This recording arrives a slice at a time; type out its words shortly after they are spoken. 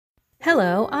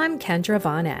Hello, I'm Kendra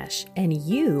Von Esch, and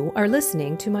you are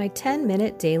listening to my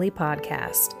 10-minute daily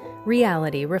podcast,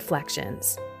 Reality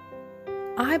Reflections.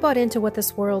 I bought into what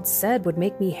this world said would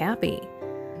make me happy.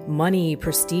 Money,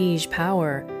 prestige,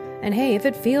 power. And hey, if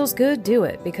it feels good, do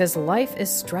it, because life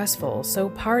is stressful, so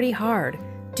party hard.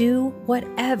 Do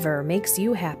whatever makes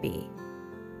you happy.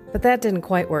 But that didn't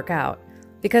quite work out,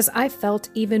 because I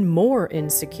felt even more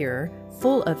insecure,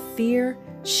 full of fear,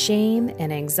 shame,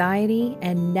 and anxiety,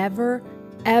 and never,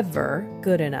 ever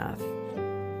good enough.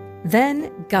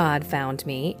 Then God found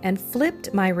me and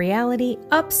flipped my reality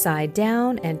upside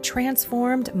down and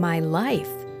transformed my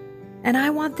life. And I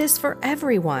want this for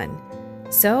everyone.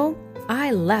 So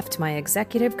I left my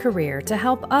executive career to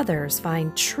help others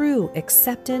find true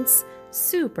acceptance,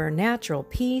 supernatural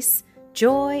peace,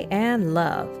 joy, and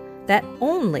love that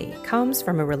only comes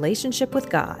from a relationship with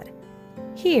God.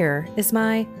 Here is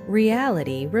my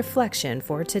reality reflection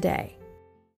for today.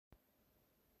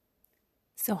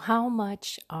 So, how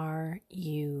much are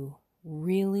you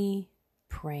really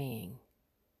praying?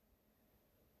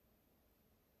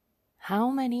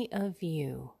 How many of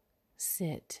you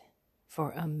sit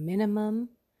for a minimum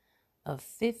of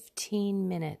 15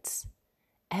 minutes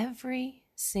every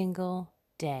single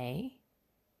day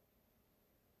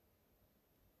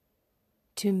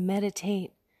to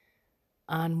meditate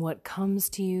on what comes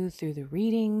to you through the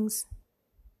readings,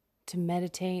 to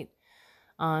meditate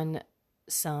on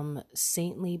some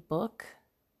saintly book,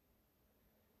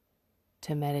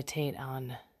 to meditate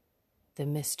on the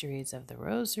mysteries of the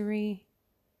rosary,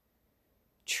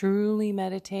 truly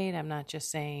meditate? I'm not just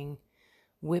saying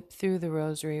whip through the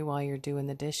rosary while you're doing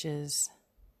the dishes,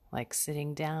 like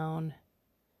sitting down.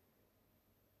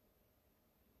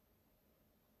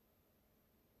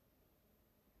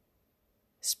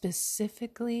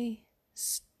 Specifically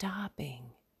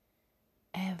stopping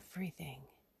everything.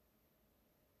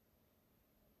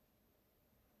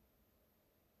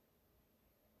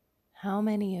 How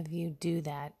many of you do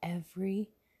that every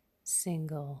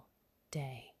single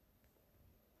day?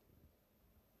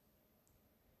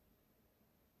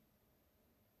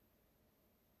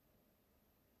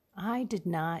 I did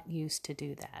not used to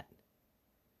do that.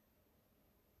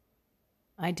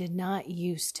 I did not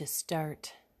used to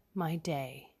start my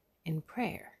day in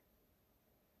prayer.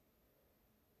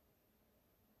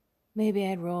 Maybe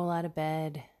I'd roll out of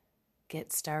bed,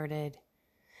 get started.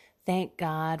 Thank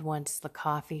God once the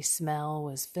coffee smell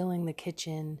was filling the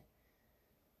kitchen,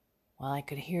 while I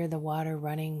could hear the water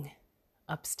running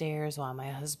upstairs while my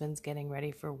husband's getting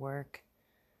ready for work.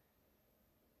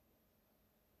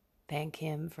 Thank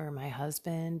him for my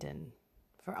husband and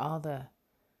for all the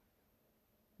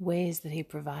ways that he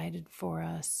provided for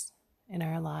us in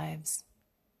our lives.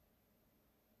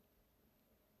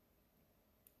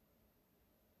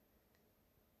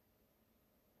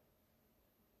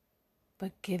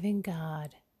 But giving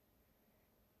God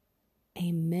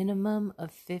a minimum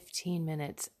of 15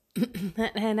 minutes,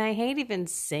 and I hate even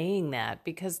saying that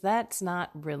because that's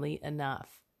not really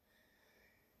enough.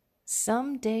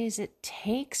 Some days it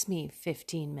takes me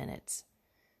 15 minutes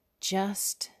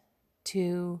just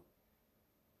to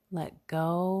let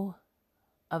go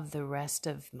of the rest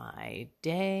of my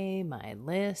day, my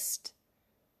list,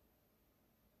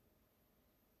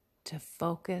 to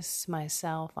focus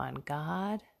myself on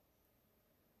God,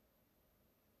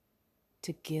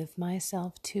 to give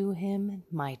myself to Him,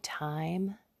 my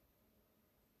time.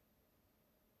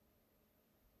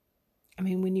 I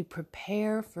mean, when you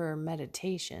prepare for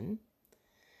meditation,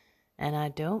 and I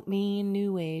don't mean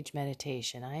New Age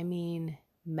meditation, I mean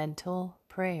mental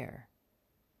prayer,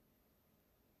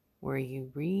 where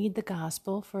you read the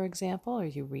gospel, for example, or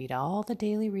you read all the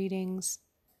daily readings,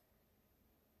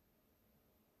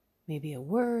 maybe a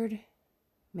word,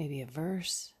 maybe a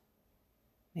verse,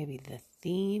 maybe the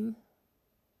theme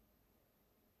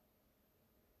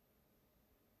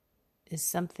is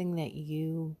something that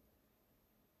you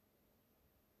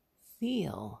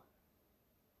feel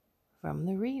from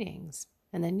the readings,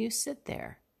 and then you sit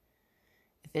there.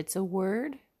 If it's a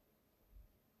word,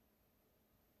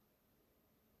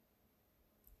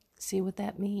 see what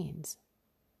that means.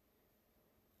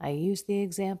 I use the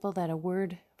example that a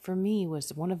word for me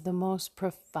was one of the most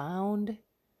profound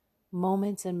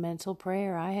moments in mental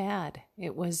prayer I had.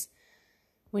 It was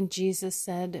when Jesus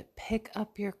said, "Pick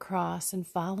up your cross and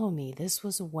follow me." This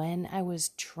was when I was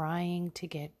trying to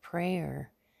get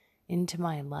prayer into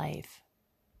my life.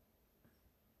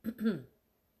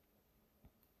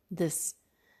 This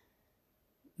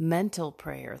mental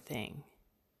prayer thing,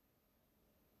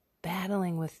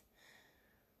 battling with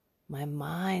my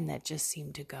mind that just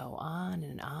seemed to go on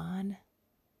and on.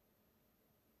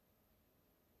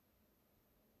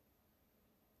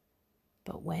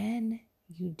 But when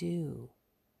you do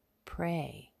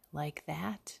pray like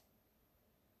that,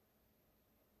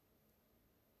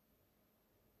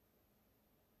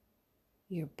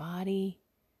 your body,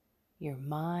 your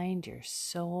mind, your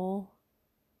soul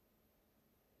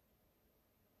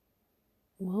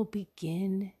will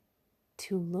begin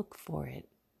to look for it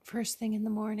first thing in the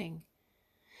morning.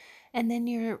 And then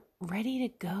you're ready to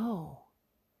go.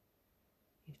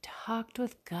 You've talked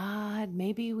with God.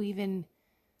 Maybe you even,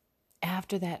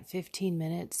 after that 15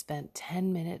 minutes, spent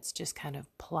 10 minutes just kind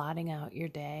of plotting out your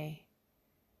day,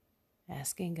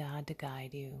 asking God to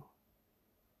guide you.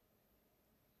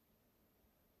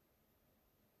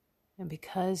 And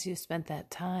because you spent that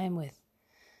time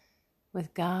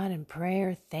with God in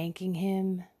prayer, thanking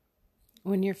Him,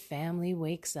 when your family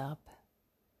wakes up,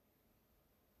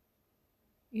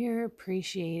 you're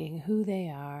appreciating who they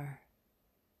are,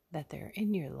 that they're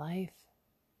in your life,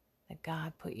 that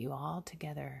God put you all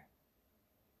together.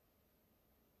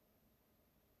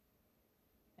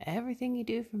 Everything you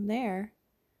do from there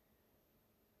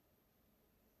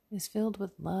is filled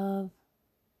with love,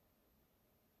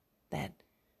 that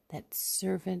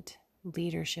servant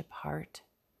leadership heart.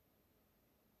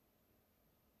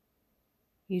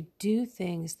 You do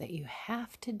things that you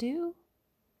have to do,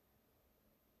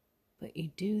 but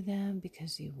you do them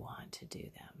because you want to do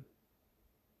them.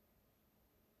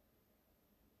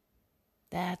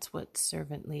 That's what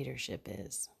servant leadership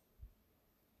is.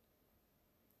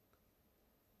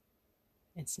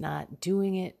 It's not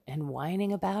doing it and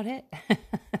whining about it.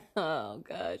 Oh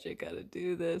gosh, I gotta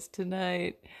do this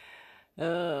tonight.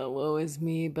 Woe is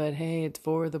me, but hey, it's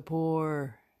for the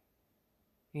poor.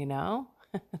 You know?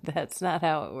 That's not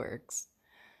how it works.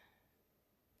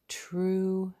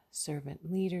 True servant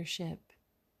leadership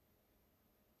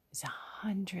is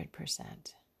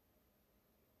 100%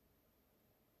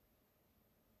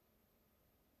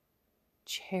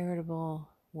 charitable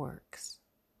works,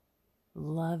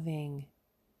 loving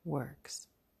works.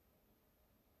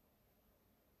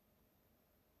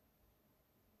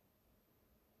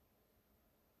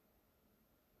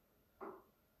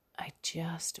 I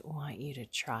just want you to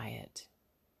try it.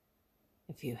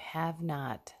 If you have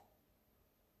not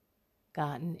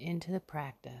gotten into the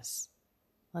practice,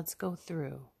 let's go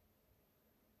through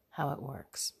how it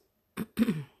works.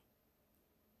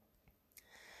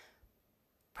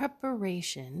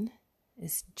 Preparation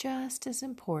is just as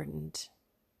important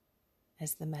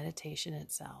as the meditation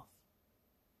itself.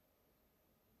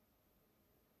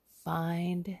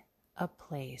 Find a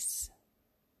place,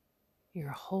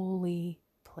 your holy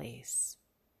place,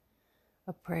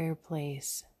 a prayer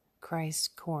place, Christ's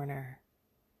corner,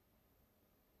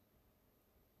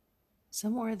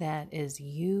 somewhere that is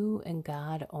you and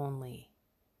God only.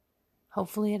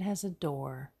 Hopefully it has a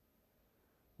door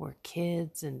where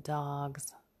kids and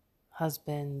dogs,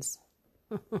 husbands,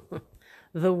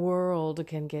 the world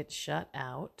can get shut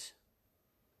out.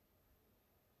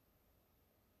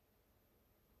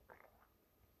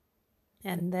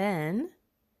 And then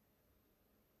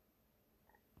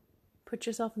put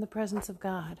yourself in the presence of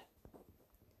God.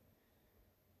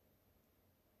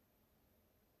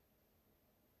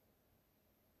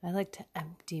 I like to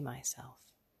empty myself.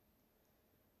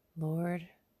 Lord,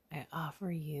 I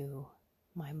offer you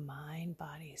my mind,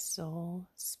 body, soul,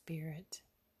 spirit,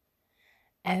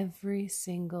 every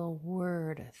single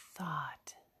word,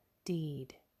 thought,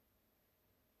 deed.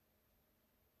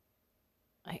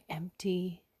 I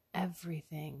empty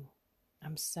everything.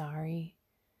 I'm sorry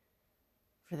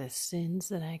for the sins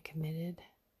that I committed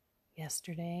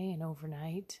yesterday and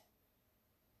overnight.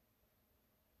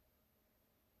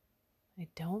 I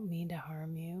don't mean to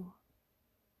harm you.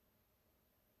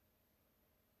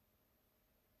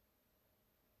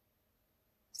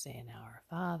 Say an Our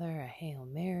Father, a Hail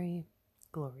Mary,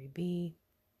 Glory be.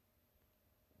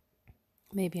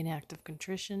 Maybe an act of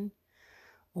contrition,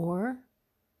 or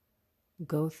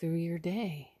go through your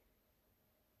day.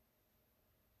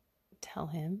 Tell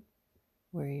Him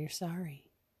where you're sorry.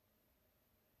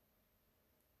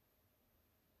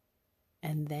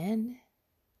 And then,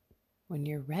 when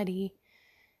you're ready,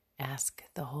 ask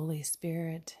the Holy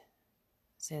Spirit.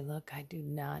 Say, look, I do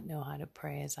not know how to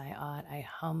pray as I ought. I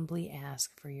humbly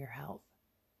ask for your help.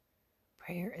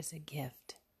 Prayer is a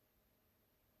gift.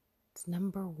 It's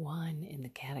number 1 in the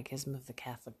Catechism of the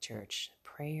Catholic Church.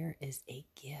 Prayer is a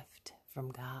gift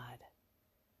from God.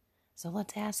 So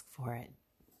let's ask for it.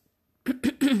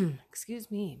 Excuse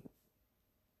me.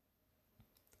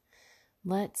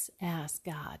 Let's ask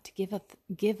God to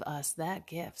give us that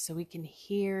gift so we can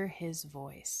hear His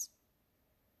voice.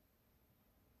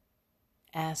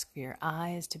 Ask for your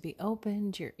eyes to be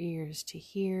opened, your ears to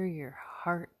hear, your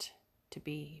heart to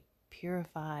be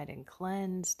purified and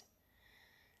cleansed,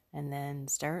 and then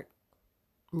start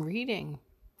reading.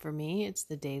 For me, it's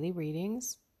the daily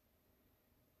readings.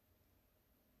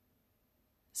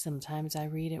 Sometimes I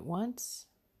read it once.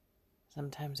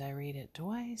 Sometimes I read it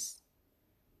twice.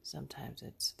 Sometimes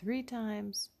it's 3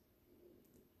 times.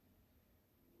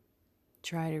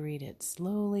 Try to read it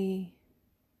slowly.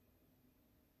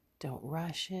 Don't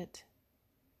rush it.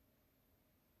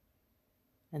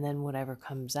 And then whatever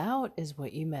comes out is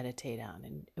what you meditate on.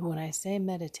 And when I say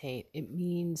meditate, it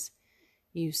means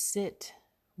you sit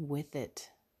with it.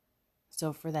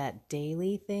 So for that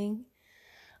daily thing,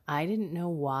 I didn't know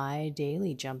why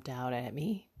daily jumped out at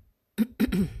me,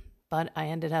 but I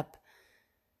ended up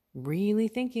really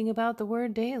thinking about the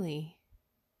word daily.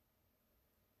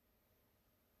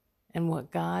 And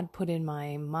what God put in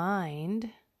my mind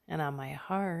and on my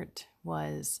heart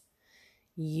was,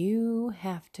 you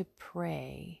have to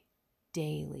pray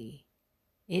daily.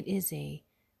 It is a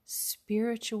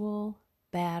spiritual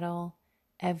battle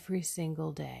every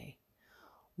single day.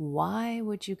 Why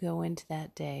would you go into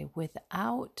that day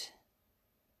without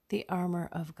the armor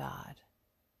of God?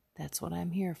 That's what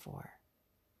I'm here for,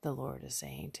 the Lord is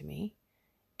saying to me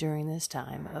during this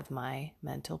time of my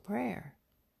mental prayer.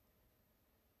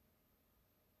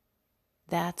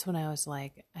 That's when I was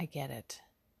like, I get it.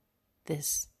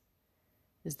 This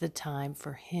is the time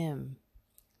for Him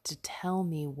to tell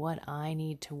me what I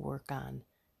need to work on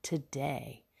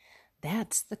today.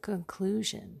 That's the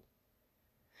conclusion.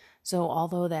 So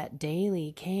although that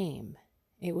daily came,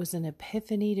 it was an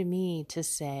epiphany to me to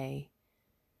say,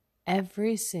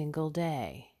 every single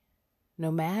day,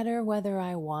 no matter whether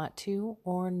I want to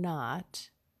or not,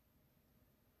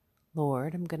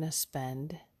 Lord, I'm going to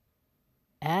spend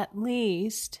at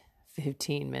least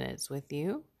 15 minutes with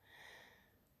you.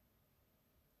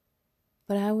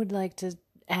 But I would like to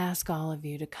ask all of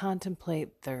you to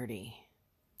contemplate 30.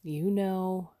 You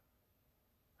know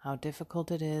how difficult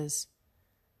it is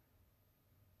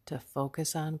to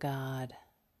focus on God,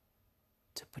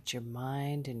 to put your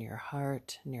mind and your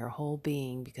heart and your whole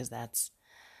being, because that's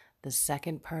the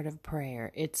second part of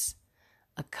prayer. It's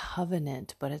a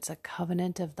covenant, but it's a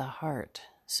covenant of the heart.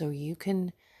 So you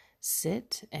can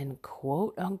sit and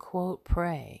quote unquote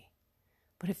pray,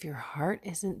 but if your heart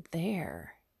isn't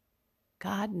there,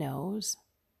 God knows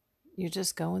you're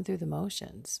just going through the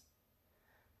motions.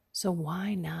 So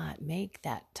why not make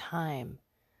that time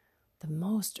the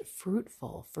most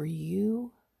fruitful for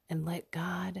you and let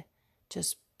God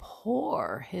just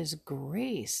pour His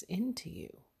grace into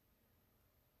you?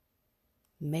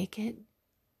 Make it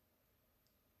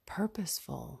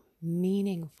purposeful,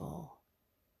 meaningful.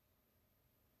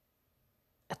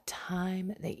 A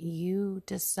time that you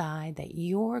decide that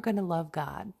you're going to love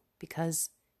God, because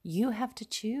you have to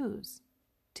choose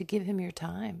to give Him your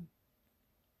time.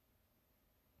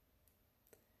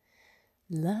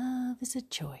 Love is a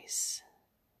choice,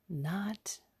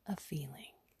 not a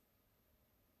feeling.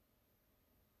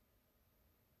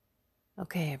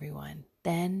 Okay, everyone,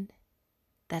 then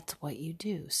that's what you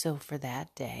do. So for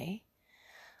that day,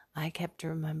 I kept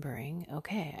remembering,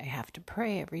 okay, I have to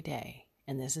pray every day.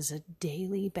 And this is a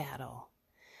daily battle.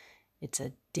 It's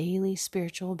a daily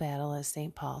spiritual battle, as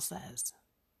St. Paul says.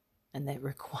 And that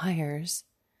requires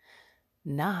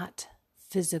not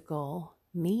physical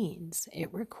means.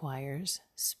 It requires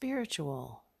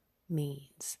spiritual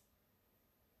means.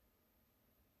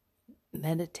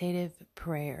 Meditative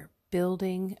prayer,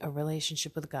 building a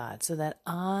relationship with God so that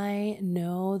I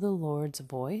know the Lord's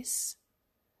voice,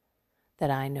 that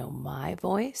I know my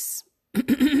voice,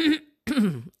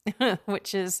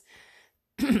 which is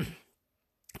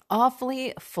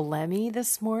awfully phlegmy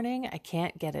this morning. I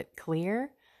can't get it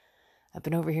clear. I've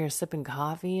been over here sipping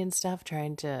coffee and stuff,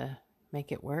 trying to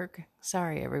make it work.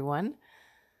 Sorry, everyone.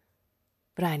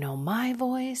 But I know my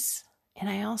voice, and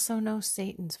I also know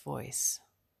Satan's voice.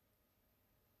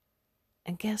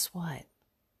 And guess what?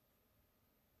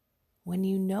 When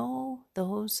you know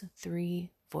those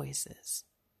 3 voices,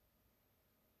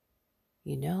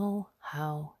 you know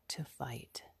how to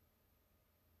fight.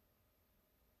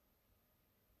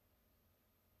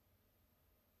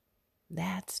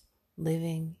 That's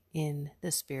living in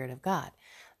the Spirit of God.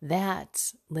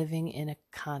 That's living in a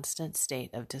constant state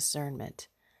of discernment.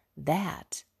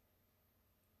 That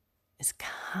is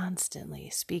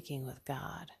constantly speaking with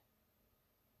God.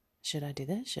 Should I do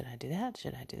this? Should I do that?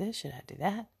 Should I do this? Should I do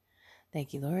that?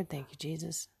 Thank you, Lord. Thank you,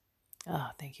 Jesus. Oh,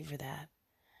 thank you for that.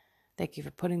 Thank you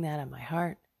for putting that on my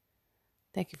heart.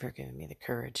 Thank you for giving me the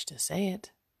courage to say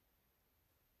it.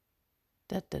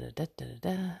 Da da da da da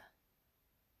da.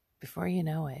 Before you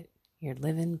know it, you're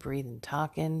living, breathing,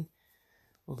 talking,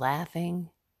 laughing,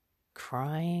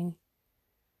 crying,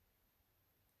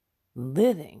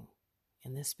 living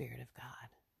in the Spirit of God.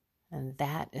 And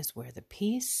that is where the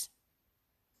peace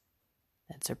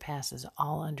that surpasses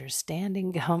all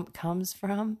understanding comes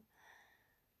from.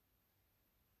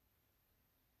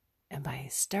 And by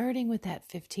starting with that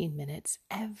 15 minutes,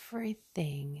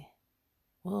 everything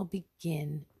will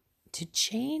begin to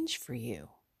change for you.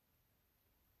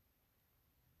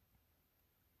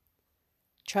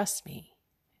 Trust me,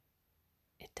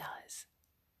 it does.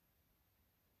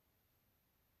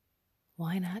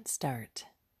 Why not start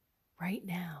right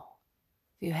now?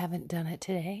 If you haven't done it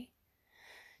today,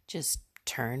 just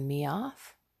turn me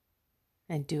off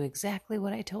and do exactly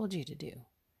what I told you to do.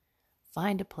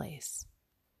 Find a place.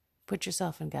 Put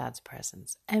yourself in God's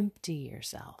presence. Empty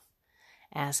yourself.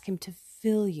 Ask Him to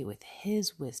fill you with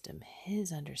His wisdom,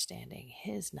 His understanding,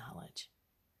 His knowledge,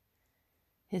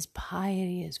 His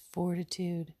piety, His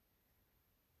fortitude.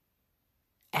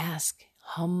 Ask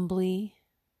humbly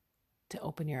to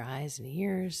open your eyes and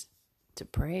ears, to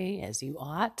pray as you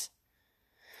ought.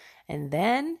 And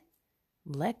then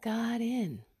let God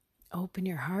in. Open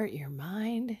your heart, your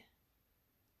mind,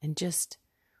 and just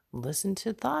listen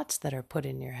to thoughts that are put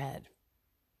in your head.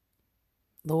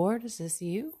 Lord, is this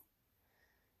you?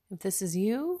 If this is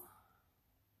you,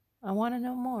 I want to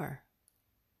know more.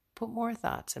 Put more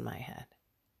thoughts in my head.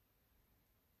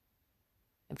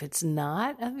 If it's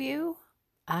not of you,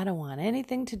 I don't want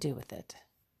anything to do with it.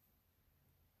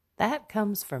 That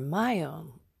comes from my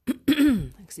own,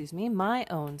 my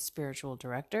own spiritual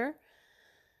director.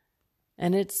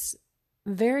 And it's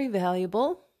very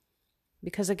valuable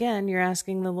because, again, you're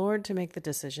asking the Lord to make the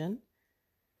decision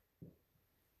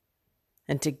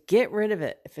and to get rid of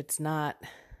it if it's not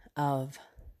of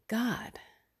God.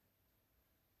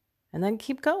 And then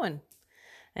keep going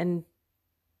and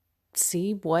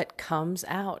see what comes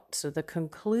out. So the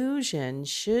conclusion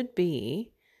should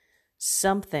be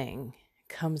something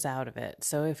comes out of it.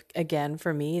 So if, again,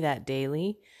 for me, that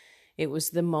daily, it was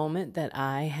the moment that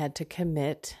I had to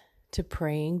commit to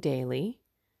praying daily.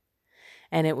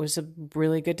 And it was a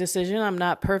really good decision. I'm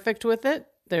not perfect with it.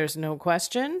 There's no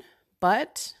question,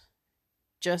 but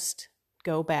just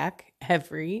go back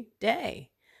every day.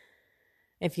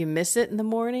 If you miss it in the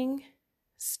morning,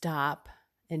 stop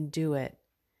and do it.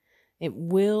 It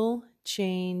will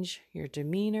change your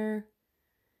demeanor.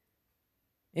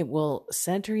 It will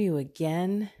center you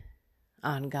again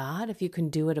on God. If you can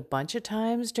do it a bunch of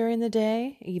times during the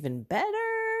day, even better.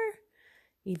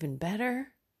 Even better.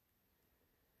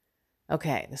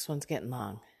 Okay, this one's getting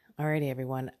long. Alrighty,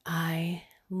 everyone. I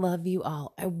love you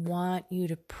all. I want you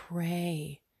to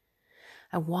pray.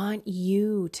 I want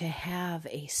you to have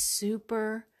a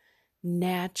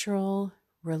supernatural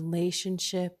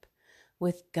relationship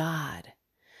with God,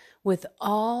 with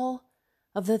all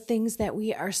of the things that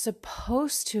we are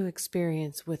supposed to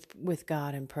experience with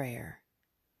God in prayer.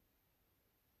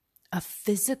 A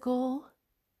physical,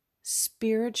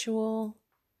 spiritual,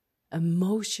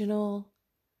 emotional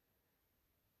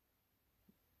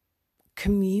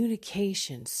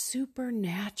communication,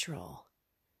 supernatural.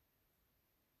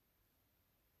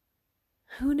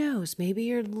 Who knows? Maybe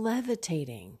you're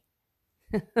levitating.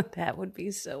 That would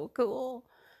be so cool.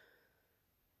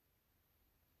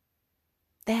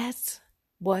 That's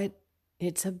what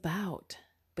it's about.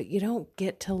 But you don't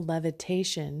get to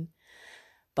levitation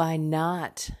by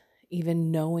not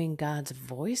even knowing God's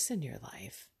voice in your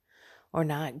life or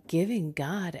not giving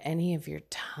God any of your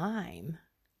time.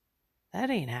 That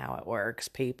ain't how it works,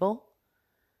 people.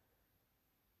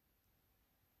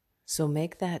 So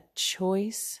make that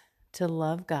choice to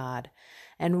love God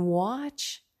and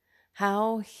watch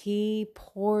how He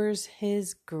pours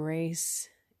His grace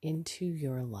into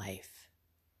your life.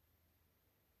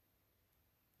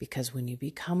 Because when you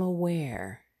become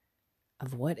aware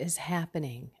of what is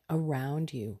happening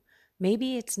around you,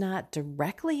 maybe it's not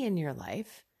directly in your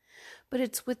life, but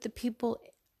it's with the people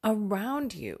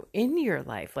around you in your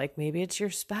life. Like maybe it's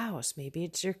your spouse, maybe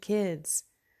it's your kids,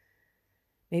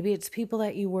 maybe it's people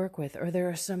that you work with, or there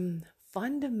are some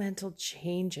fundamental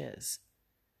changes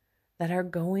that are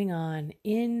going on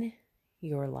in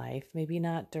your life, maybe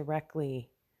not directly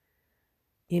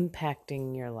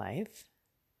impacting your life,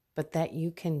 but that you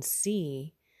can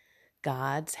see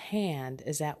God's hand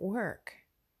is at work.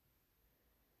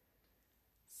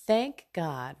 Thank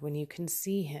God when you can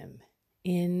see Him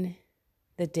in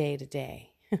the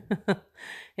day-to-day.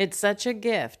 It's such a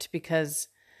gift because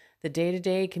the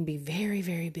day-to-day can be very,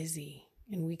 very busy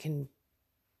and we can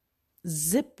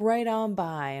zip right on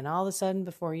by, and all of a sudden,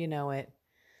 before you know it,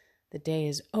 the day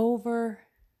is over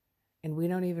and we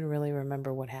don't even really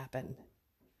remember what happened.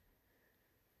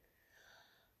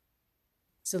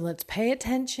 So let's pay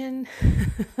attention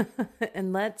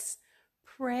and let's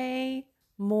pray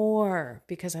more,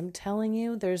 because I'm telling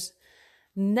you, there's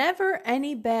never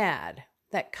any bad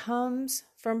that comes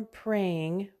from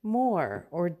praying more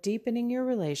or deepening your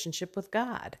relationship with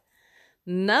God.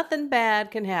 Nothing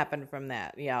bad can happen from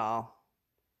that, y'all.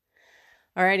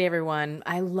 All right, everyone.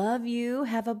 I love you.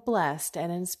 Have a blessed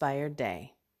and inspired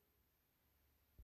day.